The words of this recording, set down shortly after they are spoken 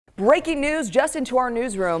Breaking news just into our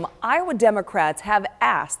newsroom. Iowa Democrats have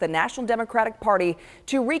asked the National Democratic Party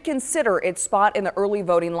to reconsider its spot in the early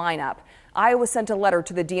voting lineup. Iowa sent a letter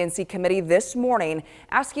to the DNC committee this morning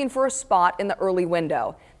asking for a spot in the early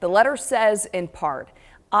window. The letter says, in part,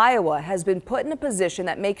 Iowa has been put in a position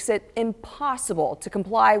that makes it impossible to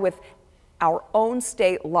comply with our own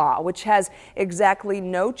state law, which has exactly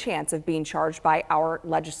no chance of being charged by our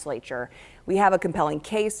legislature. We have a compelling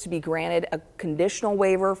case to be granted a conditional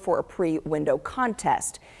waiver for a pre-window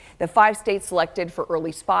contest. The 5 states selected for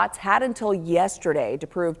early spots had until yesterday to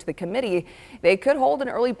prove to the committee they could hold an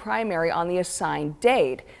early primary on the assigned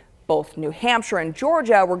date. Both New Hampshire and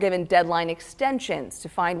Georgia were given deadline extensions to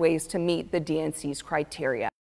find ways to meet the DNC's criteria.